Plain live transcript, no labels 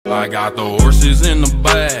I got the horses in the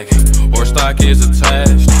back, horse stock is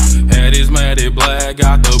attached. Head is matted black,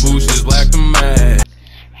 got the bushes black to match.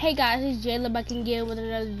 Hey guys, it's Jayla back again with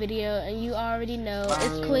another video, and you already know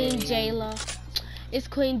it's Queen Jayla. It's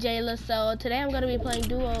Queen Jayla. So today I'm gonna be playing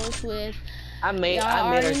duos with. I made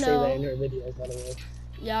her say that in her videos, by the way.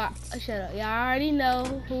 Y'all, shut up. Y'all already know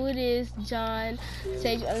who it is. John,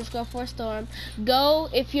 Sage_4Storm. Go,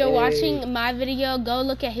 if you're watching my video, go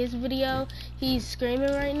look at his video. He's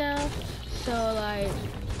screaming right now. So like,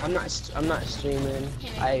 I'm not streaming.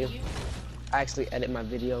 I actually edit my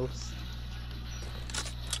videos.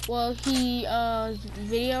 Well, he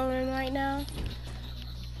videoing right now.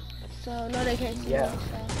 So no, they can't see me. So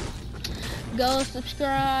go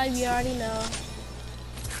subscribe. You already know.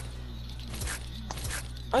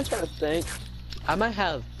 I'm trying to think. I might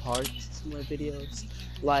have parts to my videos.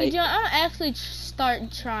 Like, See, John, I'll actually start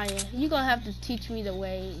trying. You're gonna have to teach me the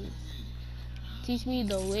way. Teach me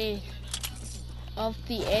the way of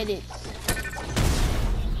the edits.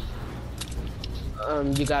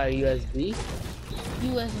 You got a USB?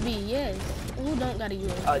 USB, yes. Who don't got a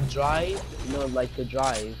USB? A drive? No, like the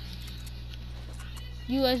drive.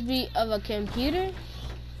 USB of a computer?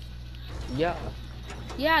 Yeah.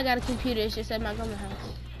 Yeah, I got a computer. It's just at my grandma's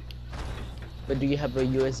house. But do you have a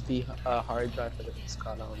USB hard drive for this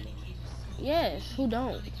card on? Yes, who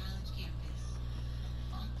don't?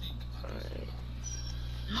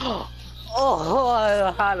 Alright.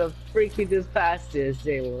 Oh, how the freak he just passed this,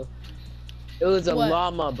 Jayla. It was a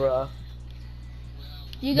llama, bruh.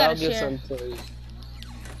 You gotta share. Some toys.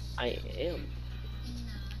 I am.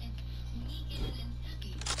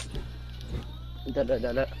 Da da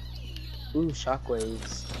da da. Ooh,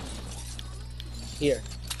 shockwaves. Here.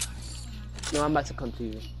 No, I'm about to come to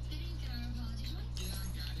you.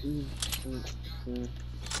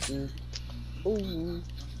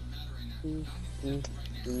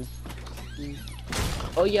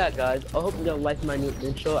 Oh yeah, guys. I hope you don't like my new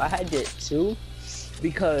intro. I had it too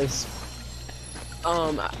because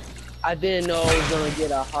I didn't know I was gonna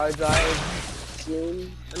get a hard drive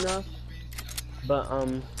soon enough, but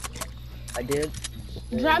I did.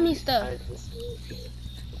 Drop me stuff.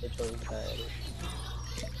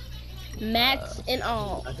 Mats and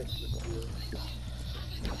all.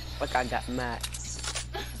 Like I got mats.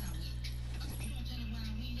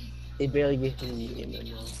 They barely give me medium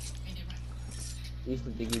anymore.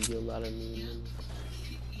 Usually they give you a lot of medium.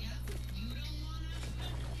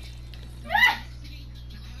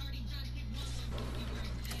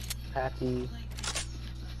 Happy.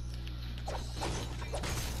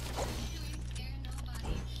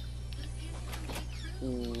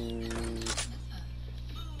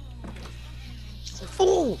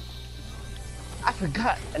 Oh! I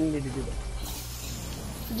forgot I needed to do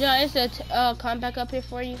that. John, it's a comeback up here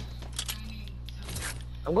for you.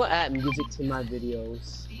 I'm gonna add music to my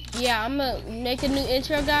videos. Yeah, I'm gonna make a new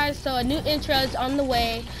intro, guys. So a new intro is on the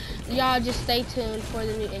way. Y'all just stay tuned for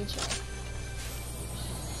the new intro.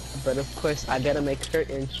 But of course, I gotta make her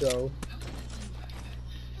intro.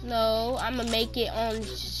 No, I'm gonna make it on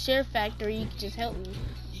SHAREfactory. You can just help me.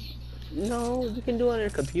 No, you can do it on your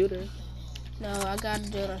computer. No, I gotta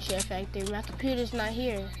do it on SHAREfactory. My computer's not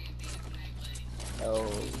here.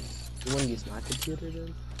 Oh, you wanna use my computer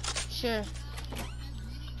then? Sure.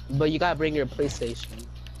 But you gotta bring your PlayStation.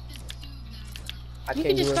 You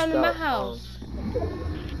can just come to my house.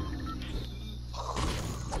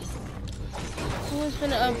 Who's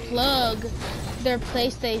gonna unplug their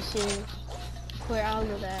PlayStation for all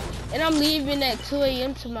of that? And I'm leaving at 2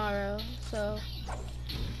 AM tomorrow, so.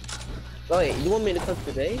 Oh, wait, you want me to come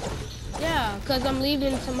today? Yeah, cause I'm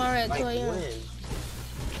leaving tomorrow at 2 AM. When?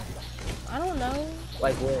 I don't know.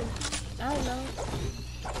 Like when? I don't know.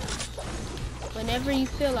 Whenever you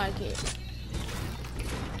feel like it.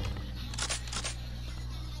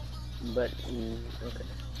 But, okay.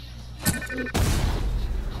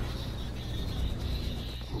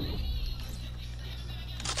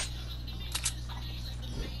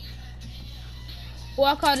 Well,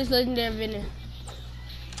 I call this legendary vendor.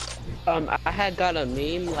 I had got a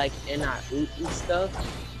meme like in our oot and stuff.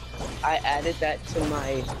 I added that to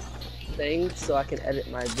my thing so I can edit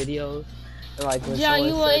my videos. And like when John,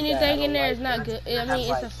 you want anything anything in there? It's not good. I mean, it's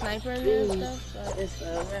like, a sniper in there and stuff. So. It's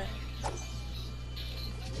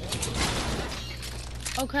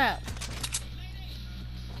Oh crap!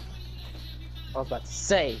 I was about to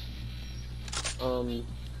say.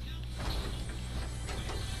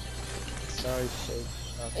 Sorry, shit.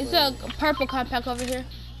 It's a purple compact over here.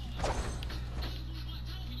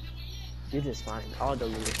 You just find all the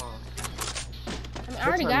loot, huh? I mean, I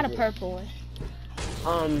already got a purple one.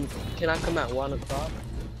 Can I come at 1 o'clock?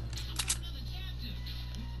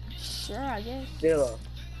 Sure, I guess. Zero.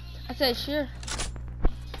 I said sure.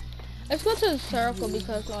 Let's go to the circle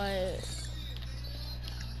because like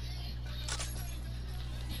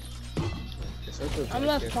I'm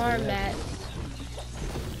gonna farm bats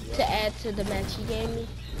to add to the match you gave me.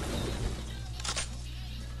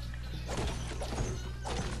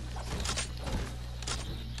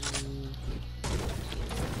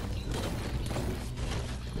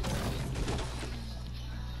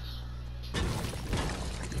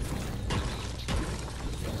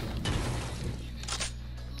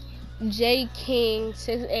 J King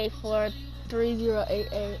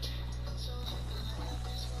 6843088.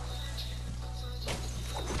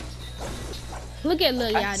 Look at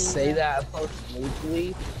Lil Yachty. I say that I post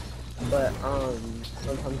weekly, but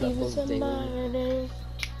sometimes I post daily.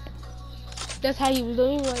 That's how he was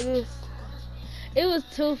doing like this. It was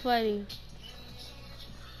too funny.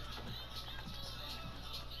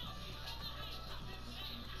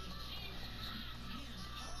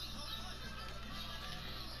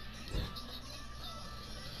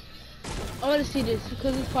 I want to see this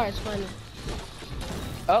because this part is funny.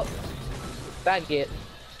 Oh, faggot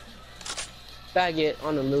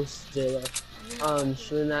on the loose, Jayla.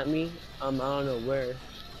 Shooting at me. I don't know where.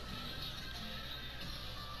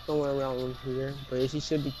 Somewhere around here, but she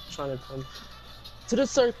should be trying to come to the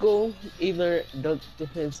circle. Either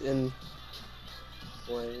depends in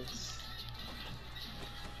ways.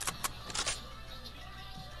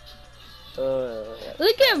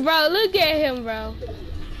 Look at bro. Look at him, bro.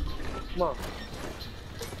 Come on.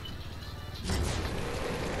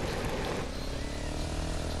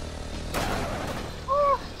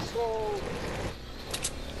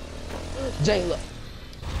 Jayla.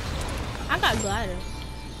 I got gliders.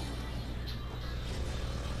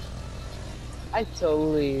 I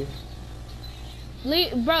totally.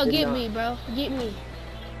 Bro, get me, bro. Get me.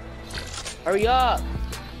 Hurry up.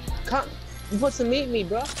 Come. You supposed to meet me,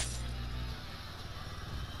 bro.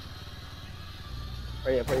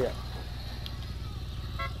 Hurry up, hurry up.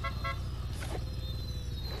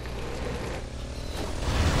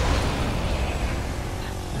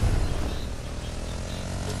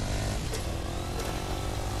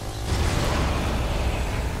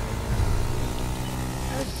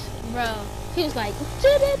 Bro, he was like,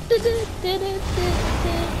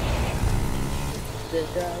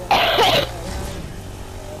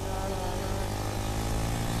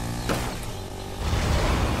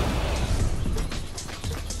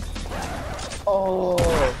 oh,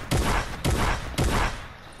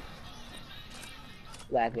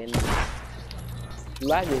 lagging.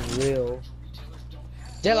 Lag is real.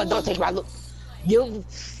 Jayla, don't take my look. You.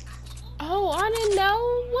 oh, I didn't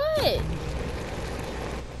know what.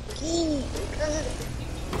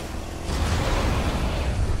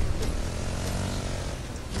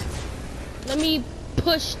 Let me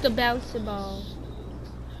push the bouncy ball.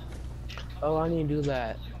 Oh, I need to do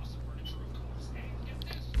that.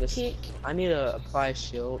 This, Kick. I need to apply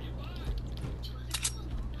shield.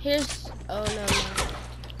 Here's, oh no.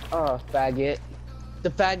 Oh, faggot. The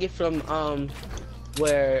faggot from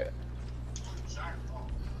where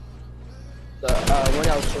the one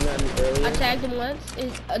I was shooting at me earlier. I tagged him once.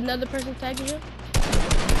 Is another person tagging him?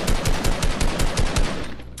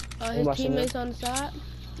 His teammates on the side?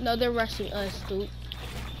 No, they're rushing us, dude.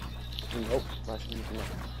 Nope, rushing each other.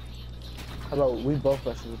 How about we both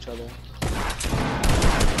rushing each other?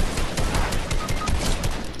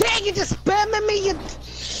 Dang, you just spamming me, you...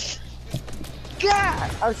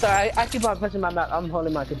 God! I'm sorry, I keep on pressing my mouth. I'm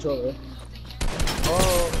holding my controller.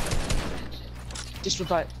 Oh. Just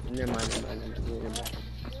reply. Never mind.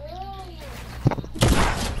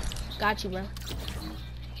 Got you, bro.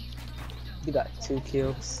 You got 2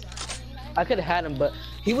 kills. I could have had him, but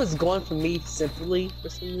he was going for me simply for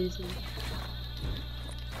some reason.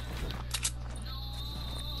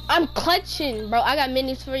 I'm clutching, bro. I got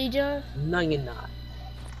minis for you, John. No, you're not.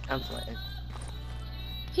 I'm playing.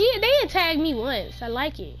 They had tagged me once. I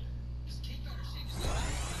like it.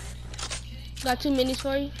 Got 2 minis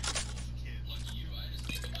for you.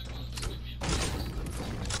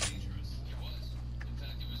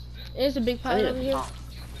 There's a big pot over here.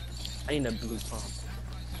 I need a blue pump.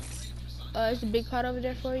 There's a big pot over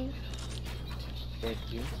there for you. Thank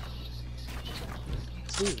you.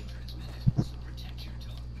 See.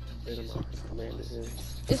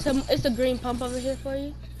 It's a green pump over here for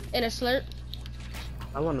you, and a slurp.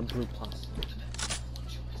 I want a blue pump.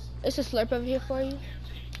 It's a slurp over here for you.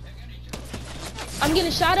 I'm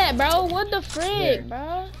getting shot at, bro. What the frick,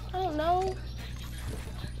 bro? I don't know.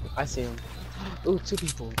 I see him. Ooh, 2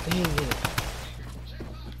 people. Dang it.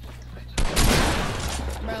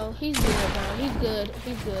 Bro, he's good, bro. He's good.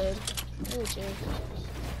 He's good. Oh, shit.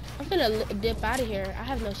 I'm finna dip out of here. I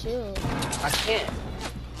have no shield. I can't.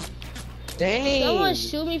 Dang. Someone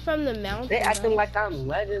shoot me from the mountain. They acting bro. like I'm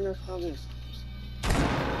legend or something.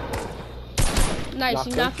 Nice,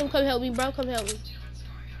 you knocked him. Come help me, bro. Come help me.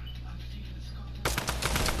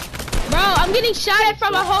 Bro, I'm getting shot at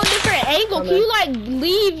from a whole different angle. Can you like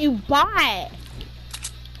leave, you bot?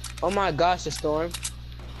 Oh my gosh, the storm.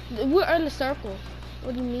 We're in the circle.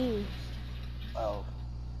 What do you mean? Oh.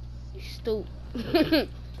 You stupid.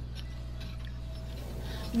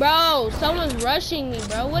 Bro, someone's rushing me,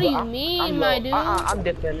 bro. What do you mean, my dude? I'm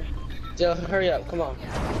dipping. Jill, hurry up, come on. Bro,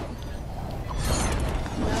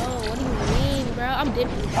 what do you mean, bro? I'm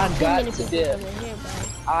dipping. I got to dip. Here, bro.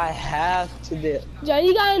 I have to dip. John,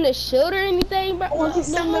 you got in the shield or anything, bro? Oh, you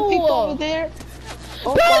some of the people over there?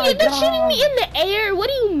 Oh bro, my you're not God. shooting me in the air. What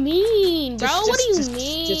do you mean, bro? What do you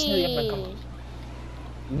mean? Just hurry up and come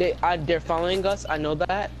on. They're following us. I know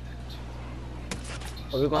that.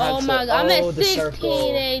 But we're gonna have my to, God, I'm at 16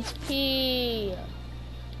 circle. HP.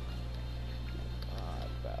 God,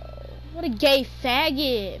 bro. What a gay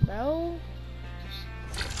faggot, bro.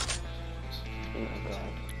 Oh my God.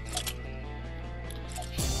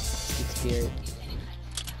 I'm scared.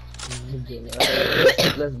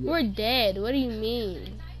 Let's go. We're dead. What do you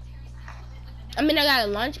mean? I mean, I got a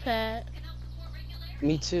launch pad.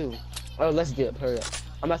 Me too. Oh, let's dip. Hurry up.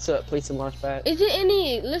 I'm about to place some launch pad. Is it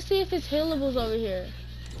any? Let's see if it's healables over here.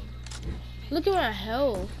 Look at my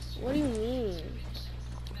health. What do you mean?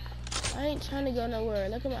 I ain't trying to go nowhere.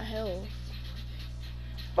 Look at my health.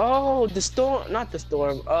 Oh, the storm. Not the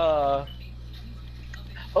storm. Oh,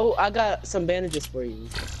 I got some bandages for you.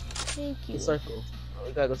 Thank you. The circle. Oh,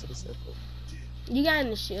 we gotta go to the circle. You got in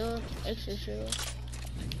the shield? Extra shield?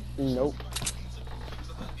 Nope.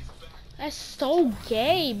 That's so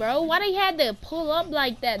gay, bro. Why they had to pull up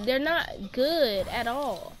like that? They're not good at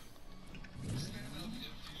all.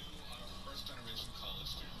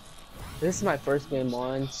 This is my first game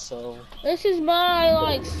on, so. This is my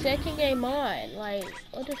like second game on. Like,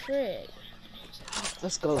 what the frick?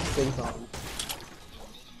 Let's go. Things on.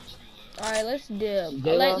 All right, let's dip.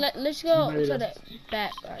 Dilla, Let's go to the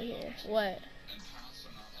back right here. What?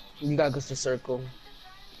 You gotta go to the circle.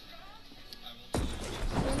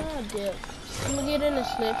 I'm gonna dip. I'm gonna get in the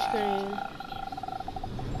slip screen.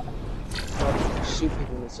 Oh, shoot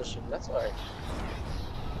people in the circle. That's alright.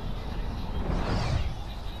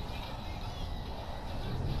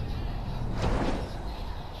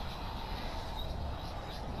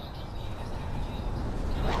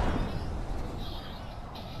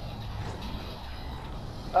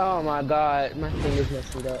 Oh my God, my finger's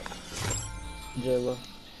messing up. Jilla.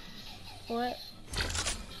 What?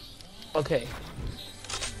 Okay.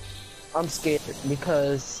 I'm scared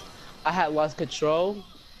because I had lost control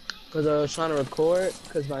because I was trying to record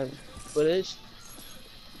because my footage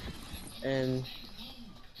and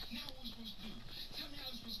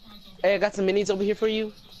hey, I got some minis over here for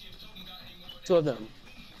you. 2 of them.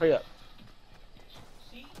 Hurry up.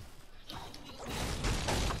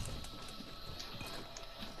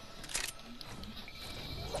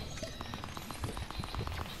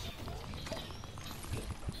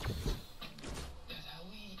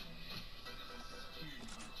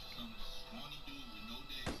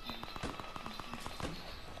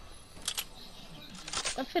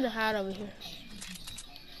 I'm finna hide over here.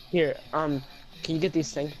 Here, can you get these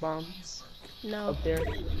stink bombs No. up there?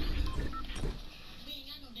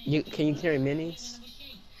 Can you carry minis?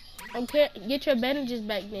 Okay, get your bandages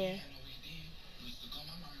back there.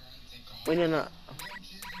 Wait, no.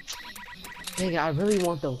 Dang, I really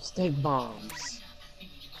want those stink bombs.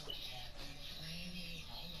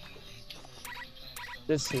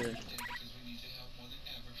 This here.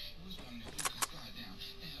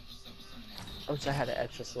 I wish I had an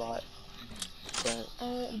extra slot. But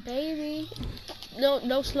Baby.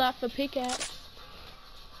 No slot for pickaxe.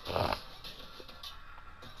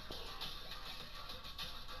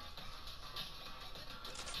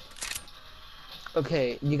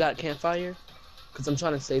 okay, you got campfire? Cause I'm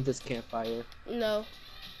trying to save this campfire No.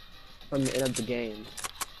 from the end of the game.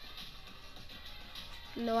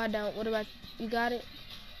 No, I don't. What about you? Got it?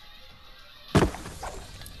 Oh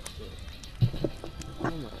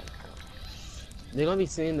my God. They're gonna be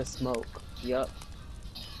seeing the smoke. Yup.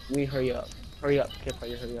 We hurry up. Hurry up,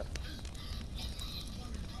 campfire, hurry up.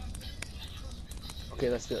 Okay,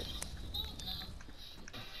 let's do it.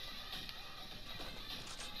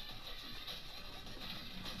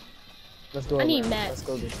 Let's go. I need around. mats. Let's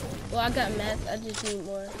go this way. Well, I got mats. I just need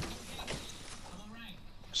more.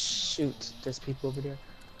 Shoot, there's people over there.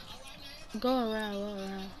 Go around, go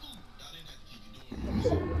around.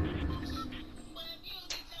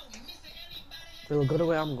 Phil, go the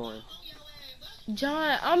way I'm going.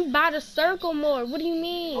 John, I'm by the circle more. What do you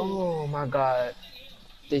mean? Oh my god.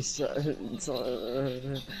 They're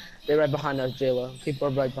right behind us, Jayla. People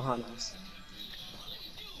are right behind us.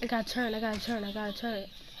 I gotta turn.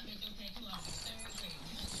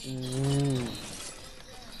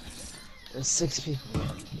 There's 6 people.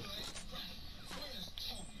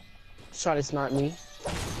 Try to snipe me.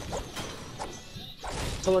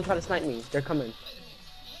 Someone try to snipe me. They're coming.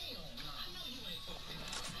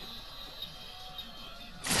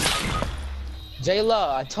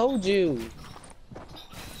 Jayla, I told you.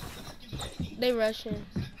 They rushing.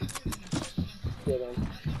 Get them.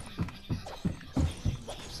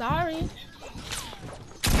 Sorry.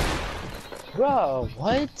 Bro,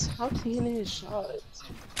 what? How can he hit his shot?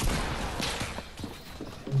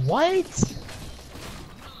 What?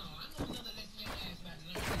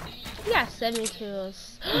 He got 7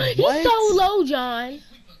 kills. What? He's so low, John.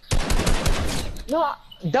 No,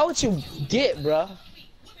 that what you get, bro.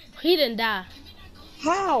 He didn't die.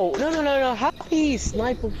 How? No. How can he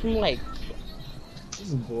snipe him from like? This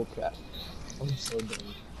is bullcrap. I'm so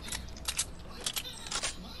dumb.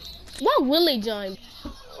 What Willie joined?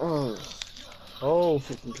 Oh,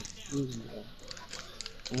 freaking confused, bro.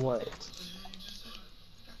 What?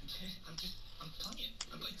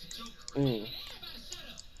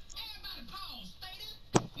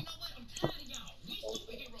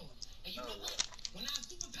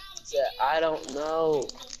 I don't know.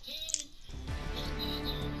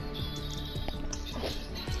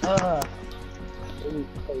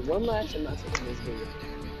 One last and that's in this video.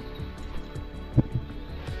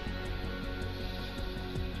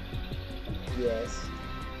 Yes.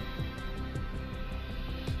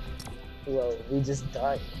 Well, we just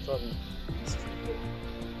died from this.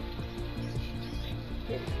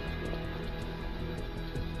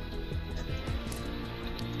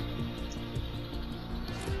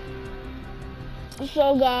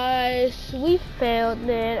 So guys, we failed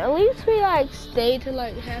then. At least we like stayed to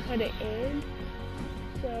like half of the end.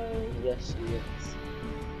 So Yes, yes.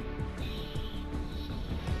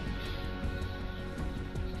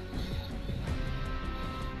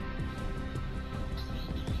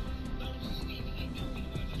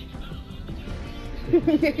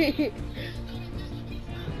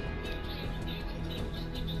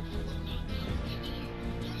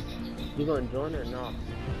 You gonna join or not?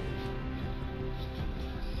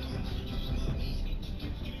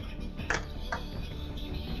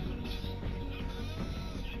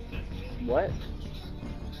 What?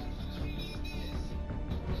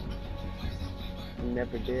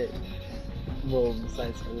 Never did. Well,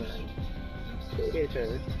 besides online. Okay,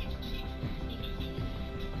 turn.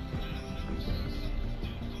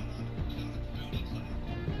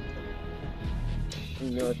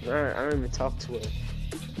 No, it's not. I don't even talk to her.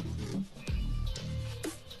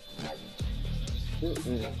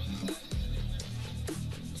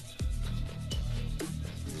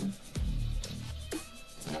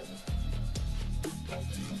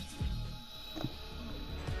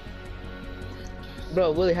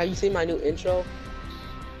 Bro, Willie, have you seen my new intro?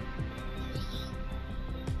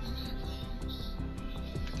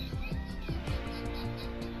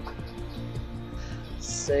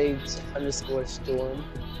 Saved_storm.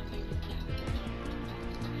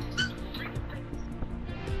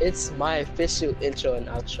 It's my official intro and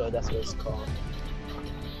outro, that's what it's called.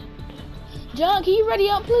 John, can you ready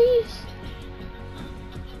up, please?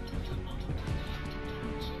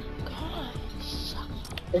 God,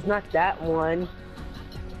 It's not that one.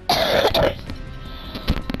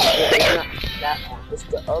 It's not that one. It's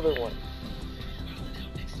the other one.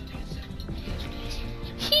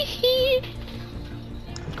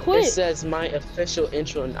 Quit. It says my official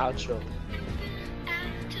intro and outro.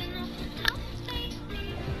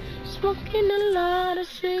 Smoking a lot of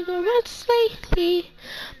cigarettes lately,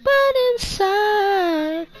 but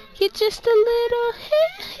inside you're just a little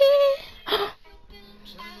hit.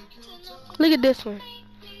 Look at this one.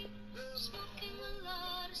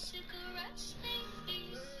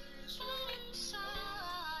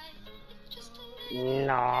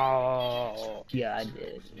 No. Yeah, I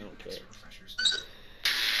did. Okay.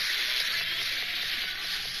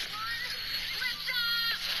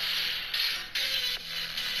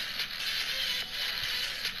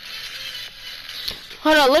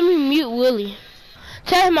 Hold on, let me mute Willie.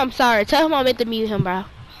 Tell him I'm sorry. Tell him I meant to mute him, bro.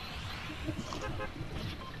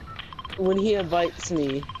 When he invites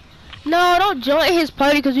me. No, don't join his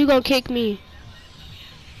party because you gonna kick me.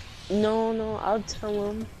 No, I'll tell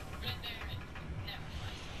him.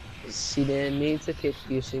 She didn't mean to kick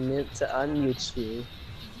you, she meant to unmute you.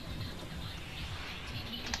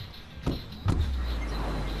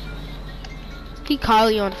 He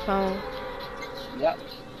call you on the phone. Yep.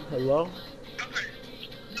 Hello?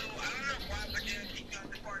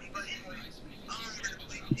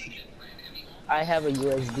 I have a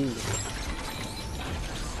USB.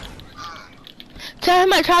 Tell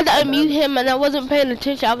him I tried to unmute him and I wasn't paying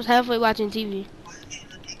attention. I was halfway watching TV.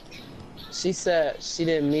 She said she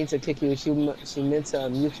didn't mean to kick you. She meant to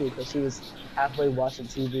unmute you because she was halfway watching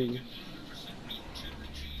TV.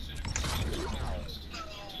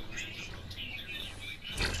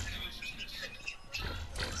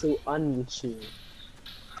 To unmute you.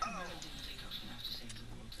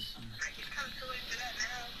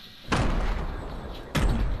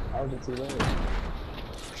 How is it too late?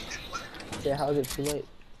 Yeah, how is it too late?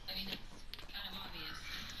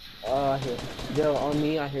 Here. Yo, on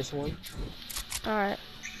me, I hear someone. Alright.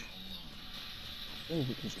 Let me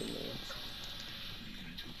get these commands.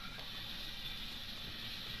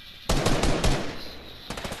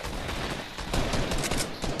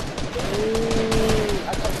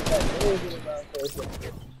 I thought that was in around for a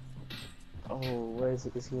second. Oh, where is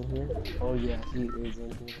it? Is he in here? Oh yeah, he is in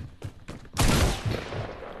here.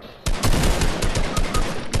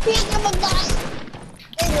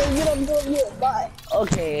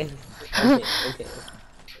 Okay. Okay.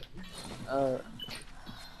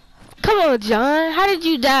 Come on, John. How did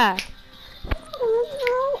you die?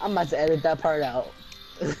 I'm about to edit that part out.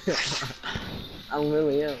 I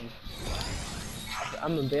really am.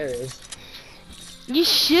 I'm embarrassed. You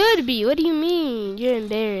should be. What do you mean? You're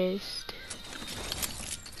embarrassed.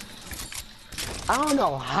 I don't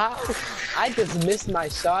know how. I just missed my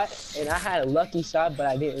shot, and I had a lucky shot, but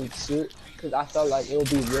I didn't shoot because I felt like it would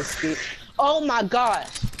be risky. Oh my gosh!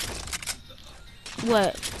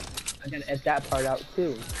 What? I gotta edit that part out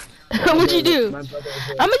too. What'd you do? My brother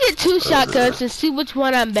was I'm gonna get 2 shotguns and see which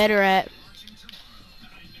one I'm better at.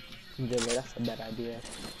 That's a bad idea.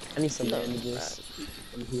 I need some bandages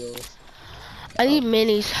and heals. I need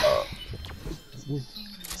minis.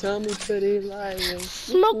 Tell me pretty liars.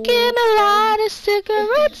 Smoking a lot of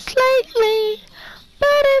cigarettes lately,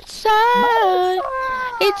 but inside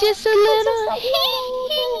it's just a little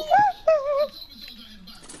heat.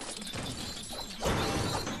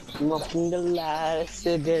 Smoking a lot of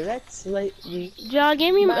cigarettes lately. John,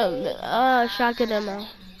 give me shotgun ammo.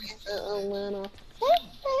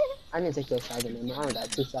 I need to take your shotgun ammo. I only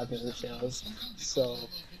got 2 shotgun shells, so.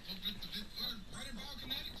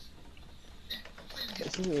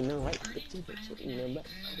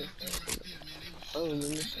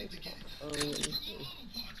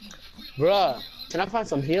 Bruh, can I find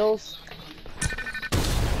some heals?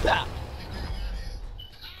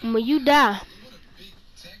 When you die.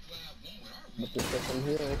 Looking for some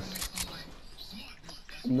heals.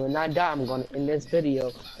 When I die, I'm gonna end this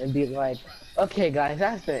video and be like, okay guys,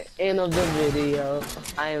 that's the end of the video.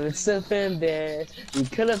 I am super embarrassed. We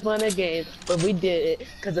could have won a game, but we did it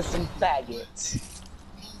because of some faggots.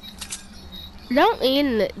 Don't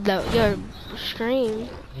end your stream.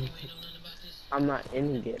 I'm not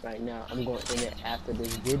ending it right now. I'm going to end it after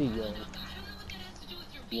this video.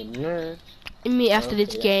 You know? I mean after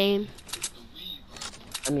this game.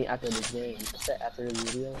 I mean after this game. I said after this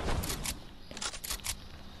video.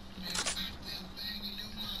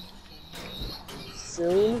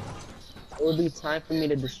 Soon, it will be time for me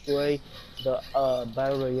to destroy the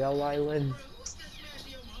Battle Royale island.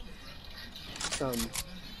 Some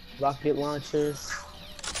rocket launchers.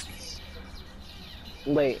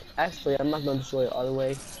 Wait, actually, I'm not gonna destroy it all the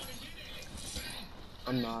way.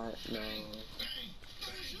 I'm not, no.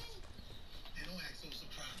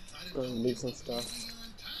 Gonna leave some stuff.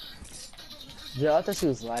 Yeah, I thought she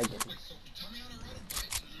was lagging.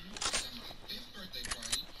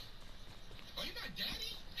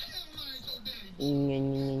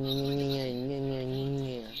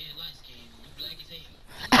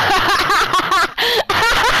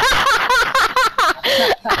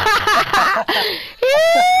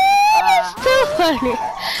 So funny.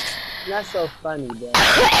 Not so funny, bro.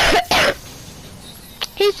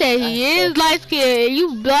 He said he is light skinned.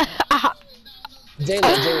 You black.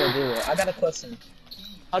 Jayla, I got a question.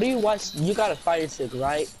 How do you watch? You got a Fire Stick,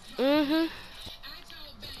 right? Mhm.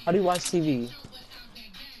 How do you watch TV?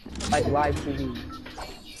 Like live TV?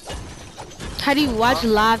 How do you watch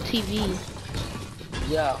live TV?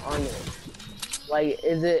 Yeah, on it. Like,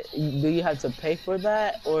 is it? Do you have to pay for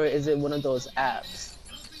that, or is it one of those apps?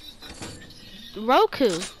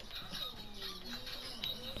 Roku.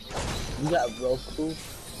 You got Roku?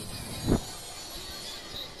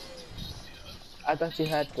 I thought you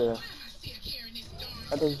had the.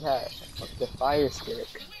 I thought you had the Fire Stick.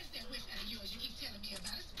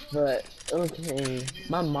 But okay,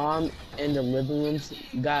 my mom in the living room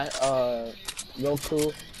got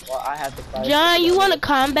Roku, or I have to fight. John, you want a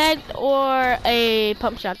combat or a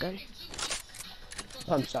pump shotgun?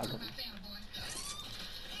 Pump shotgun.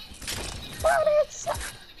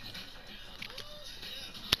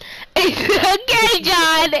 Okay,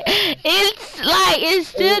 John. It's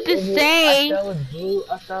still the same.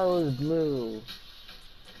 I thought it was blue.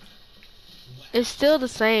 It's still the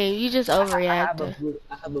same. You just overreacted.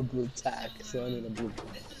 I have a blue tag, so I need a blue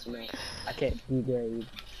tag. You know, I can't be very.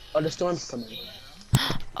 Oh, the storm's coming.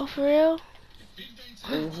 Oh, for real?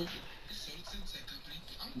 Mm-hmm.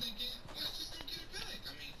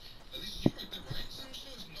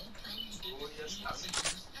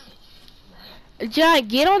 John,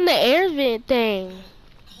 get on the air vent thing.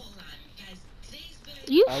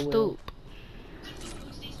 You stupid.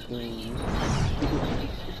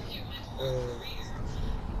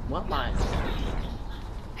 What mine?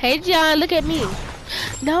 Hey, John, look at me.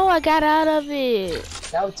 No, I got out of it.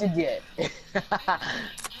 That's what you get.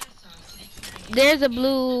 There's a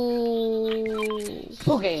blue.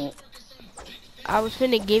 Book game. I was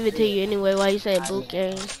finna give it to you anyway. Why you say boot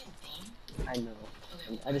game? I know.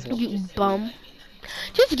 I just want You bum.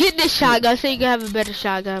 Just get this shotgun so you can have a better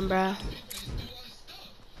shotgun, bro.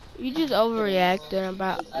 You just overreacting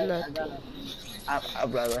about nothing.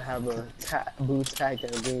 I'd rather have a blue tag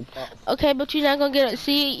than a green tag. Okay, but you're not gonna get it.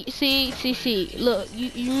 See. Look,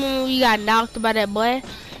 you remember when you got knocked by that boy?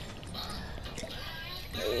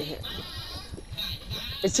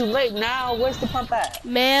 It's too late now. Where's the pump at?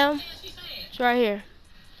 Ma'am, it's right here.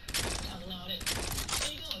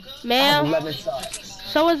 Ma'am,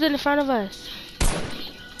 someone's in front of us.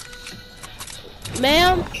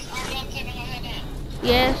 Ma'am?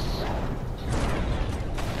 Yes.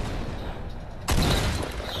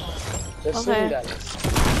 Okay.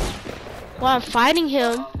 Well, I'm fighting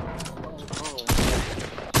him.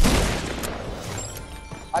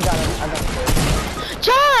 I got him.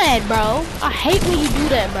 John, bro. I hate when you do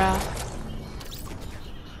that, bro.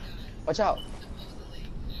 Watch out.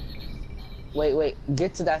 Wait.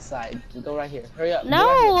 Get to that side. Go right here. Hurry up.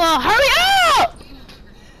 No, hurry up!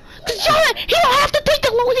 John, he don't have to take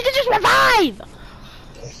the loot. He can just revive.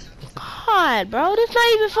 God, bro, that's not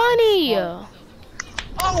even funny.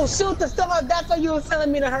 Oh, shoot the stuff. That's why you were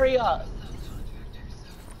telling me to hurry up.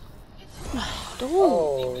 Dude.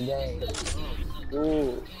 Oh, dang.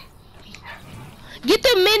 Ooh. Get the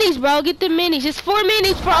minis, bro. Get the minis. It's 4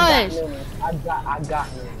 minis for us. I got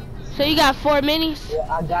minis. So you got 4 minis? Yeah,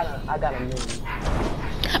 I got a mini.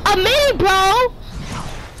 A mini, bro.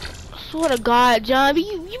 Swear to God, John,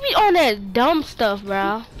 you be on that dumb stuff,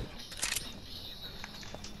 bro.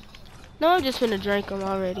 No, I'm just finna drink them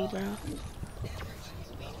already, bro.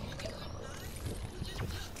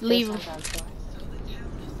 Leave him.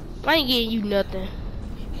 I ain't getting you nothing.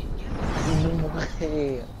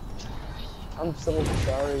 Hey, I'm so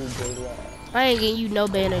sorry, baby. I ain't getting you no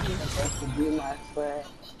bandages. Be my friend.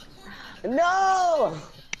 No!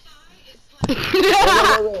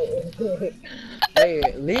 Wait,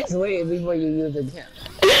 at least wait before you use the camp.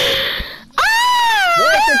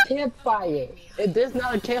 Where's the campfire? There's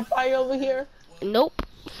not a campfire over here? Nope.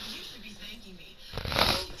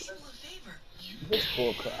 This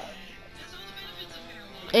bull crap.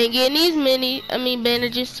 Ain't getting these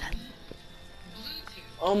bandages.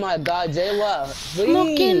 Oh my God, Jayla, please.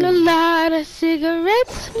 Smoking a lot of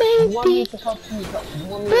cigarettes, maybe. You want me to help you? You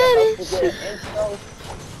want me to help you get an intro?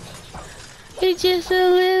 It's just a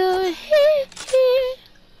little hit here.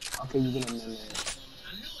 Okay, you get a minute.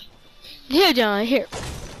 Here, John, here.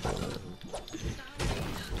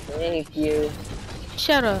 Thank you.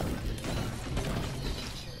 Shut up.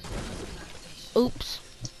 Oops.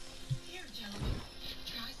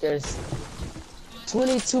 There's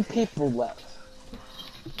 22 people left.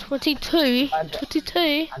 22. 22.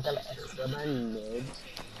 I got an extra bandage.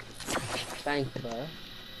 Thank you.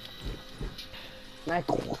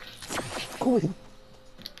 Cool.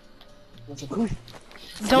 What's a cool?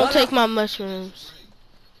 Don't take my mushrooms.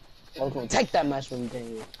 I'm gonna take that mushroom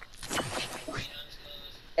thing.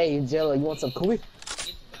 Hey, Jello, you want some cool?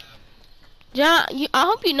 John, I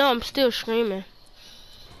hope you know I'm still screaming.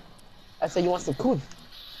 I said you want some cool.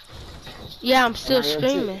 Yeah, I'm still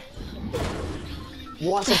screaming. You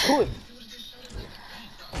want some cool?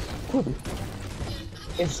 Cool.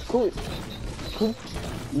 It's cool. Cool.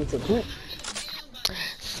 You want some cool?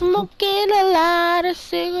 Smoking a lot of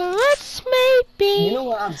cigarettes, maybe. You know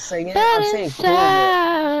what I'm saying? I'm saying cool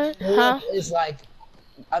whip. Huh? It's like,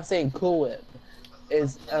 I'm saying cool whip.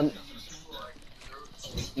 Is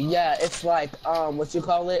yeah, it's like what you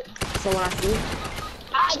call it? Someone I see.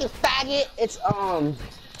 Ah, you faggot! It's I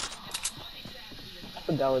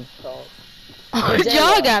forgot what it's called.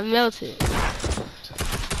 Y'all got melted.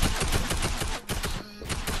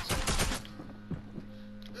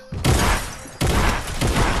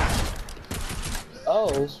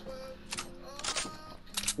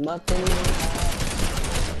 nothing.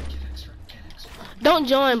 Don't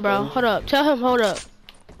join, bro. Hold up. Tell him, hold up.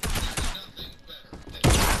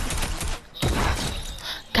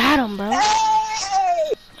 Got him, bro.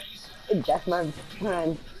 Hey! That's my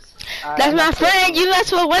friend. That's my friend. You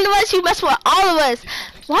mess with one of us, you mess with all of us.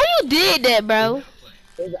 Why you did that, bro?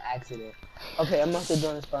 It was an accident. Okay, I'm about to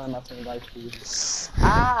join this phone. My friend likes you.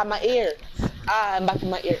 Ah, my ear. Ah, I'm back to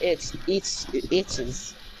my ear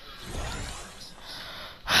itches.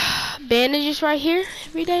 Bandages right here,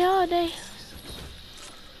 every day, all day.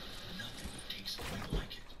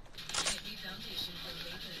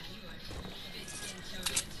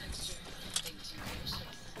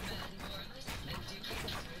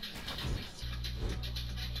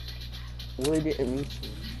 Really didn't mean to.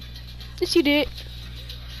 Yes, you did.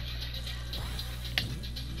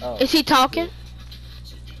 Oh, Is he talking?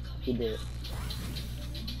 he did.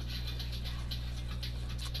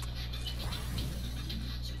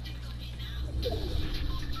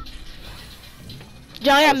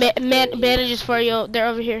 John, I got bandages for you. They're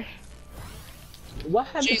over here. What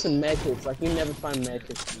happened to medkits? Like, you never find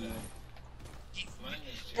medkits anymore.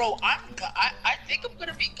 Bro, I think I'm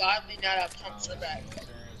gonna be godly now that pumps are back.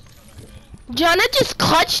 John, I just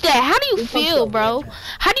clutched that. How do you feel, bro?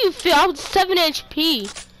 How do you feel? I was 7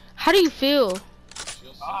 HP. How do you feel?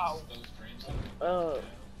 Wow.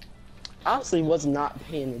 Honestly, was not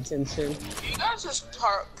paying attention. You guys just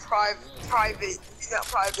private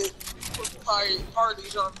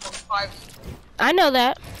parties on private. I know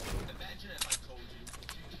that.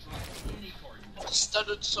 I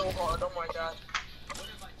stuttered so hard, oh my god.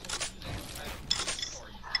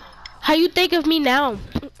 How you think of me now?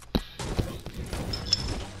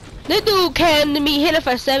 This dude came to me, hit it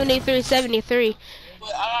for 73, 73. But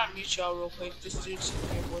I gotta mute y'all real quick. This dude's in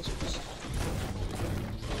my voice.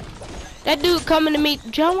 That dude coming to me,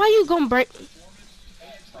 John, why you gonna break?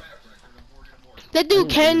 That dude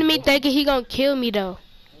came to me thinking he gonna kill me though.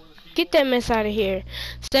 Get that mess out of here.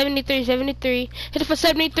 73, 73. Hit him for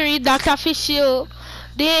 73, knocked off his shield.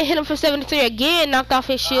 Then hit him for 73 again, knocked off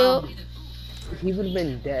his shield. He would have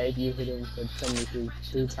been dead if you hit him for 73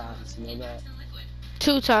 2 times, you know that?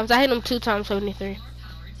 2 times. I hit him 2 times, 73.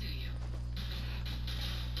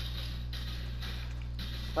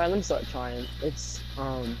 Alright, let me start trying. It's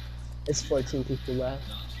 14 people left.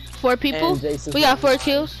 4 people? Jason's We got 4 online.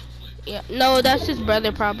 kills? Yeah. No, that's his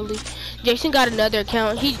brother probably. Jason got another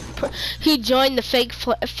account. He joined the fake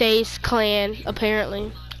FaZe clan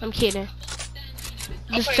apparently. I'm kidding.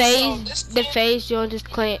 The FaZe joined his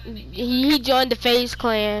clan. He joined the FaZe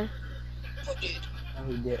clan. Who did? No,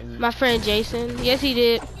 he didn't. My friend Jason. Yes, he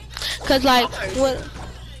did. Cause like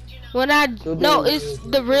when I no, it's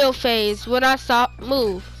the real FaZe. When I saw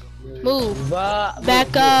move,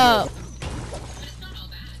 back up.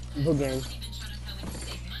 Good game.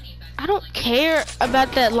 I don't care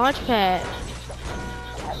about that launch pad.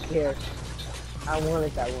 I care. I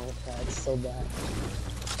wanted that launch pad so bad.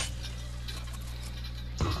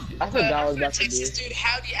 I forgot I was about to do. Dude,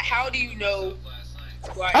 how do you know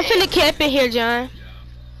who I I'm am? finna camp in here, John.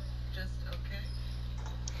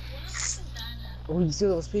 Oh, you see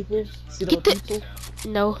those people? See those people?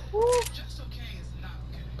 No.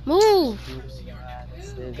 Move.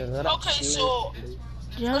 Okay, so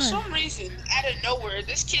for John. some reason, out of nowhere,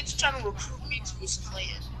 this kid's trying to recruit me to his clan.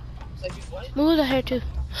 Like, what? Move the hair too.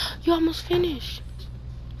 You almost finished.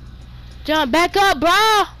 John, back up,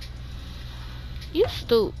 bro. You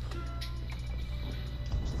stupid.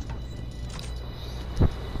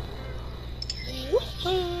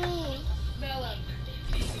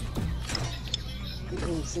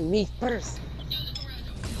 You see me first.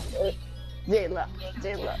 Jayla,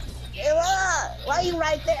 why you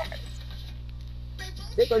right there?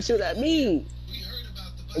 They're gonna shoot at me.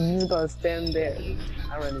 And you just gonna stand there.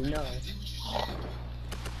 I already know.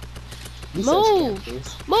 You Move!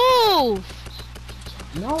 such Move!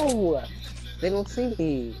 No! They don't see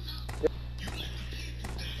me.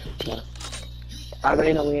 I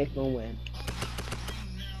already know we ain't gonna win.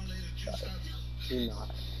 You're not.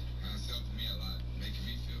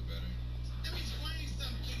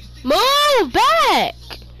 Move back!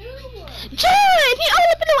 John! He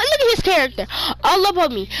all up in the way. Look at his character. All up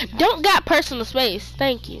on me. Don't got personal space.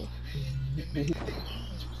 Thank you.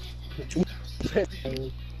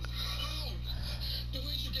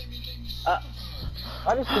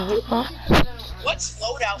 I just forget. What's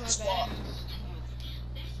loadout swap?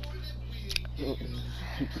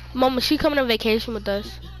 Mama, she coming on vacation with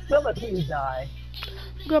us. Somebody please die.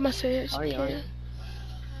 Grandma said she Are you on can. it?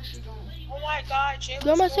 Oh my god, James.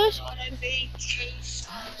 Grandma said she- on a vacation.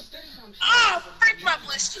 Ah, break my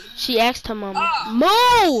blister. She asked her mama.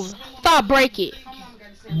 Move! Stop, break it.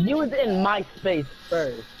 You was in my space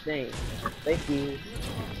first. Thanks. Thank you.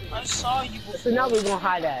 I saw you before. So now we're gonna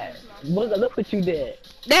hide that. Look what you did.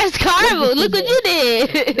 That's Carvel. Look what you Look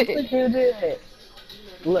did. what you did.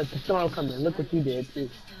 Look, the storm coming. Look what you did too.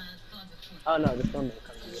 Oh no, the storm ain't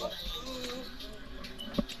coming yet.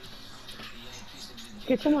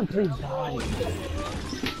 Can someone please die?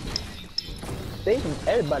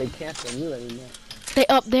 Everybody canceling. You already know. They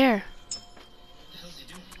up there.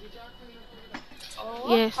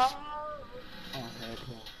 Oh, Yes. Oh heck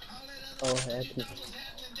no. Oh heck no.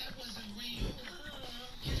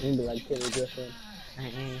 You be like Taylor Griffin.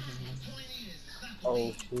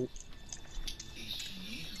 Oh shoot.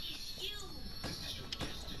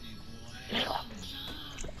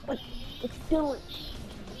 What it's doing?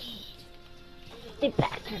 Get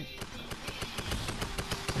back.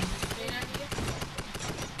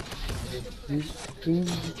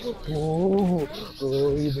 Oh,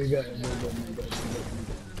 you big guy.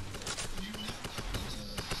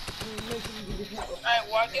 Alright,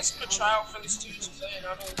 well, I guess I'm gonna try out for this Tuesday, and I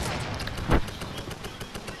don't.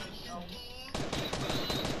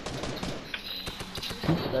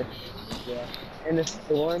 Like, yeah. In the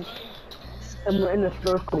storm, and we're in the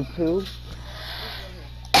circle too.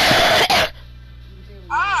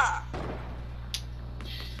 Ah!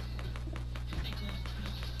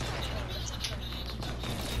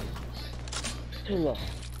 Taylor,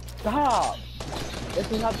 stop!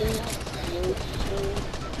 This is happening.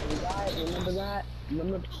 Remember that?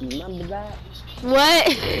 Remember that? What?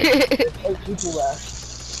 There's 8 people left.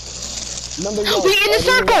 Remember y'all We in the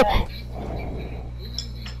circle.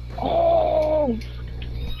 Oh!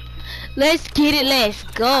 Let's get it. Let's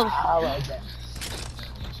go. I like that.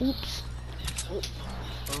 Oops.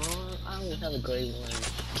 I almost have a great one.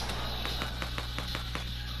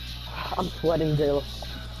 I'm sweating, Jill.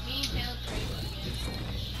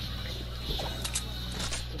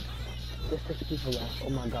 There's 6 people left. Oh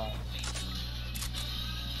my god.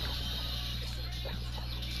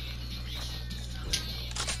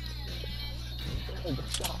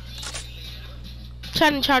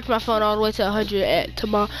 Trying to charge my phone all the way to 100 at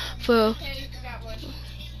tomorrow for.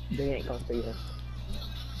 They ain't gonna see us.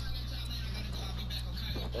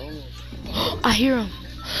 I hear him.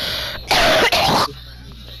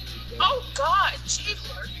 Oh God, Chief,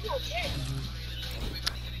 are you okay?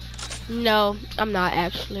 No, I'm not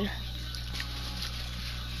actually.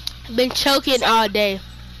 Been choking all day.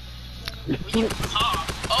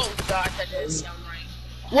 Oh God, that does sound right.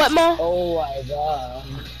 What, Mo? Oh my god.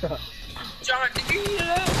 John, did you hear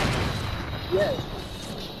that? Yes.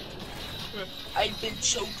 I've been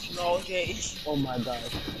choking all day. Oh my god.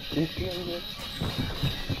 You see him here?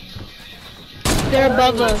 They're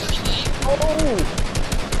above us.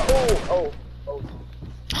 Oh.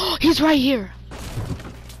 He's right here.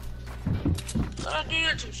 I do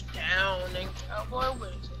that just down and cowboy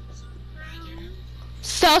wins.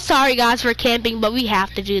 So sorry, guys, for camping, but we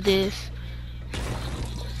have to do this.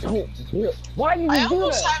 Don't do it. Why did you I do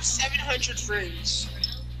almost that? have 700 friends.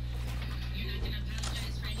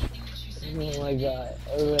 Oh my god.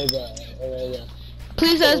 Oh my god. Oh my god.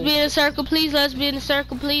 Please let's be in a circle. Please let's be in a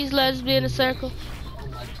circle. Please let's be in a circle. Oh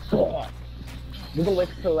my god. We're gonna wait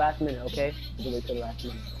till the last minute, okay? We're gonna wait till the last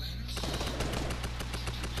minute.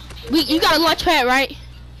 You got a launch pad, right?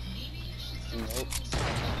 Nope.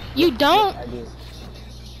 You don't? I do.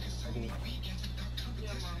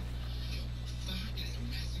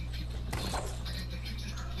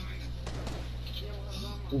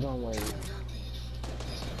 We're gonna wait.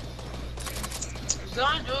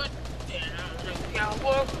 Gonna do it.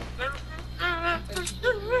 Cowboy.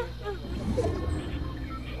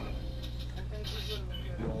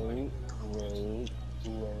 Wait.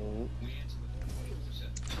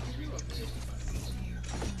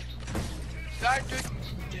 Gotta do it.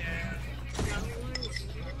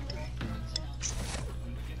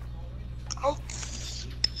 Oh.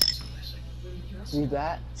 See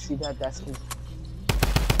that? See that? That's him.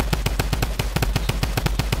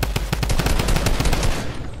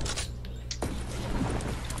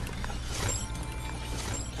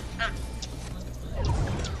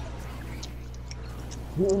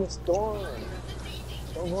 You're in the storm.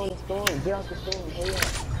 Don't go in the storm. Get out the storm. Hurry up.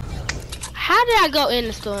 How did I go in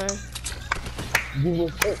the storm? You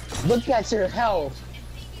was, look at your health.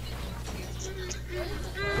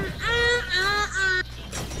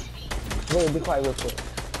 Wait, be quiet real quick.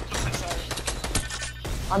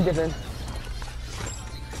 I'm dipping.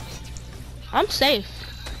 I'm safe.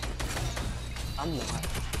 I'm not.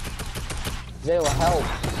 Zayla, help.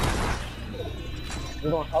 You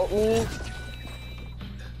gonna help me?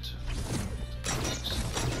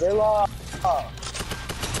 Zayla.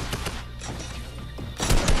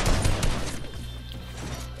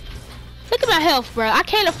 my health, bro. I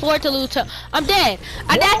can't afford to lose to. I'm dead.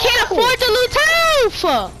 I can't afford to lose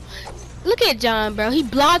to. Look at John, bro. He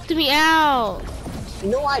blocked me out.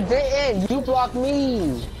 No, I didn't. You blocked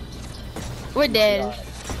me. We're dead.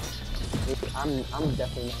 I'm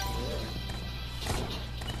definitely not gonna win.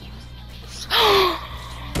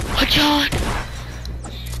 Oh, John.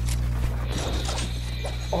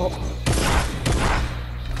 Oh.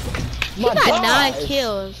 He got 9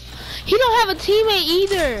 kills. He don't have a teammate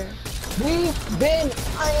either. We've been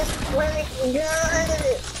playing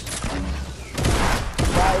good.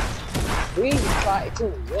 Guys, we try to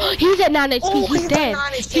win. He's at 9 HP. Oh, he's dead.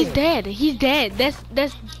 He's dead. He's dead. That's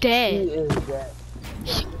dead. He is dead.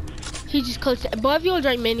 He just close. Boy, if you don't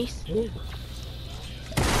drink minis.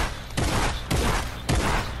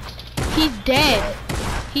 He's dead.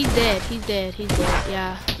 He's dead. He's dead. He's dead.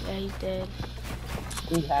 Yeah, he's dead.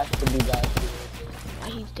 He has to be that.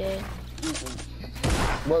 He's dead.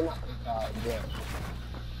 Well, not dead.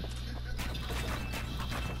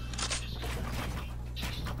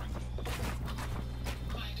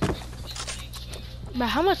 But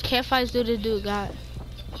how much campfires do this dude got?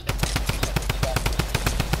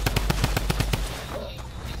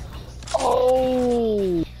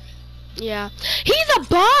 Oh! Yeah. He's a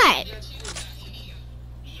bot!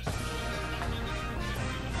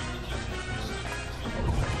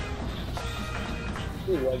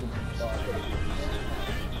 He wasn't a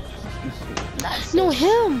bot. No,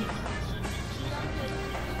 him!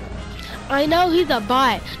 I know he's a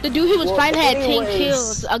bot. The dude he was fighting had 10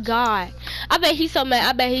 kills. A guy. I bet he's so mad.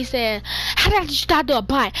 I bet he's saying, how did I just start to a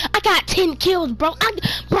bot? I got 10 kills, bro.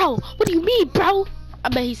 Bro, what do you mean, bro? I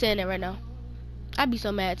bet he's saying that right now. I'd be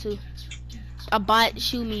so mad too. A bot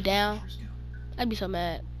shoot me down. I'd be so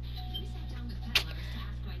mad.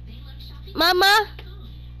 Mama,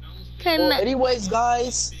 well, anyways,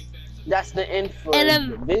 guys, that's the end for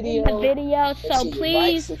the video. So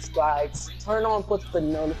please like, subscribe, turn on post the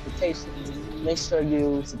notifications. Make sure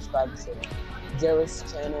you subscribe to Jerry's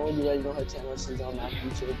channel. You already know her channel. She's on my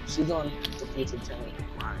YouTube. She's on the YouTube channel.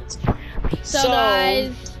 So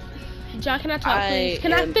guys, John, can I talk, please?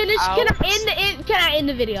 Can I finish? Can I end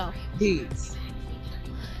the video? Peace.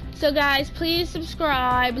 So guys, please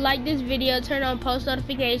subscribe, like this video, turn on post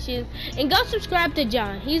notifications, and go subscribe to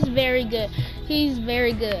John. He's very good. He's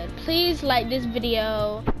very good. Please like this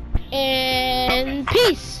video, and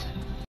peace.